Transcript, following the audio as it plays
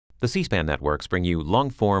The C-SPAN networks bring you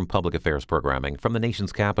long-form public affairs programming from the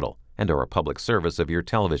nation's capital and are a public service of your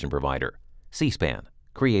television provider. C-SPAN,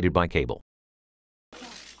 created by cable.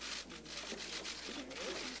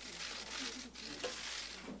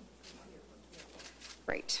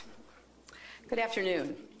 Great. Good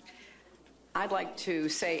afternoon. I'd like to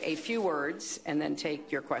say a few words and then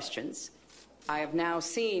take your questions. I have now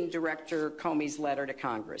seen Director Comey's letter to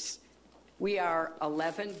Congress. We are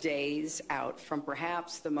 11 days out from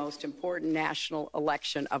perhaps the most important national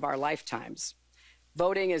election of our lifetimes.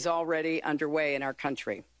 Voting is already underway in our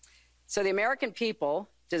country. So the American people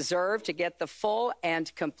deserve to get the full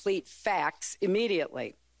and complete facts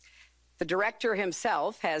immediately. The director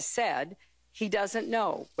himself has said he doesn't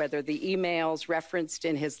know whether the emails referenced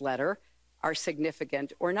in his letter are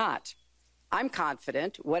significant or not. I'm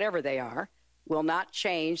confident, whatever they are, will not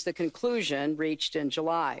change the conclusion reached in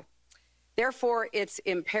July. Therefore, it's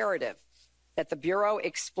imperative that the Bureau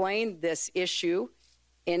explain this issue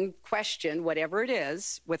in question, whatever it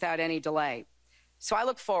is, without any delay. So I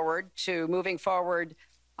look forward to moving forward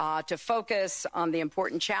to focus on the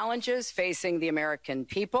important challenges facing the American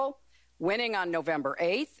people, winning on November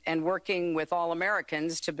 8th, and working with all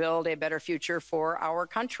Americans to build a better future for our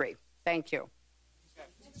country. Thank you.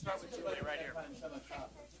 Start with you right here.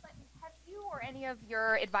 Or any of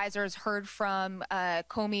your advisors heard from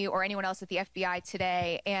Comey or anyone else at the FBI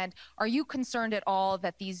today? And are you concerned at all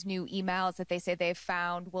that these new emails that they say they've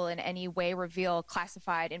found will in any way reveal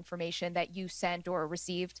classified information that you sent or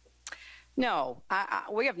received? No,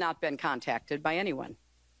 we have not been contacted by anyone.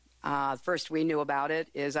 First we knew about it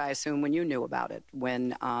is, I assume, when you knew about it,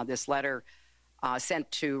 when this letter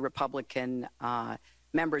sent to Republican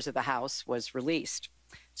members of the House was released.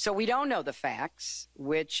 So we don't know the facts,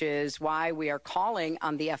 which is why we are calling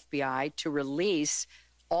on the FBI to release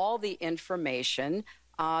all the information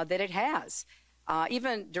that it has.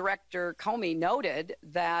 Even Director Comey noted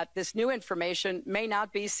that this new information may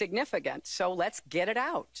not be significant, so let's get it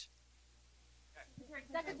out.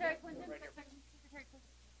 Secretary Clinton.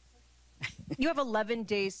 You have 11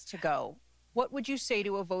 days to go. What would you say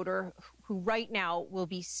to a voter who right now will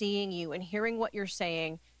be seeing you and hearing what you're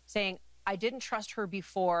saying, I didn't trust her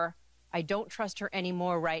before, I don't trust her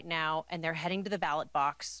anymore right now, and they're heading to the ballot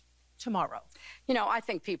box tomorrow? You know, I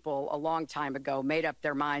think people a long time ago made up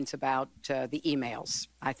their minds about the emails.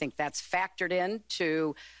 I think that's factored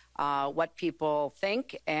into what people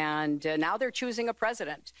think, and now they're choosing a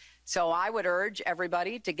president. So I would urge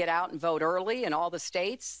everybody to get out and vote early in all the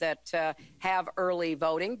states that have early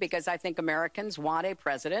voting, because I think Americans want a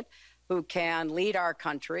president who can lead our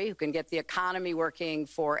country, who can get the economy working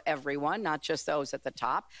for everyone, not just those at the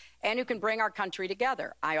top, and who can bring our country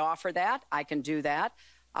together. I offer that. I can do that.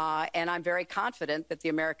 And I'm very confident that the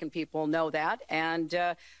American people know that. And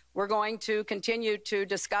we're going to continue to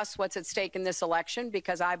discuss what's at stake in this election,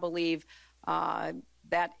 because I believe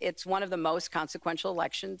that it's one of the most consequential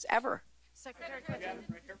elections ever. Secretary Clinton.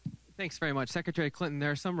 Thanks very much. Secretary Clinton, there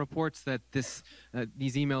are some reports that these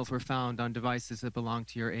emails were found on devices that belong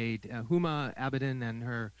to your aide, Huma Abedin, and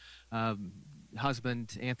her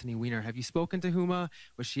husband, Anthony Weiner. Have you spoken to Huma?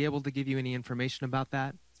 Was she able to give you any information about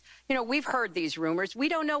that? You know, we've heard these rumors. We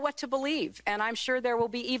don't know what to believe, and I'm sure there will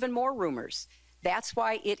be even more rumors. That's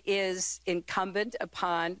why it is incumbent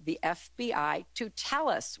upon the FBI to tell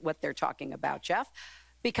us what they're talking about, Jeff,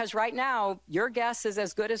 because right now your guess is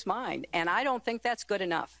as good as mine, and I don't think that's good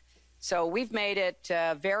enough. So we've made it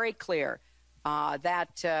very clear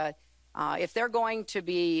that if they're going to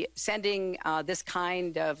be sending this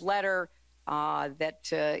kind of letter that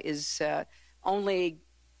is only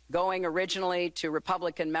going originally to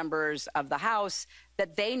Republican members of the House,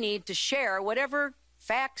 that they need to share whatever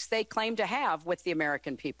facts they claim to have with the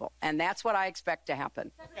American people. And that's what I expect to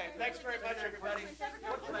happen. Okay, thanks very much, everybody.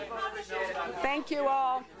 Thank you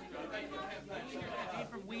all.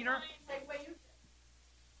 From Weiner.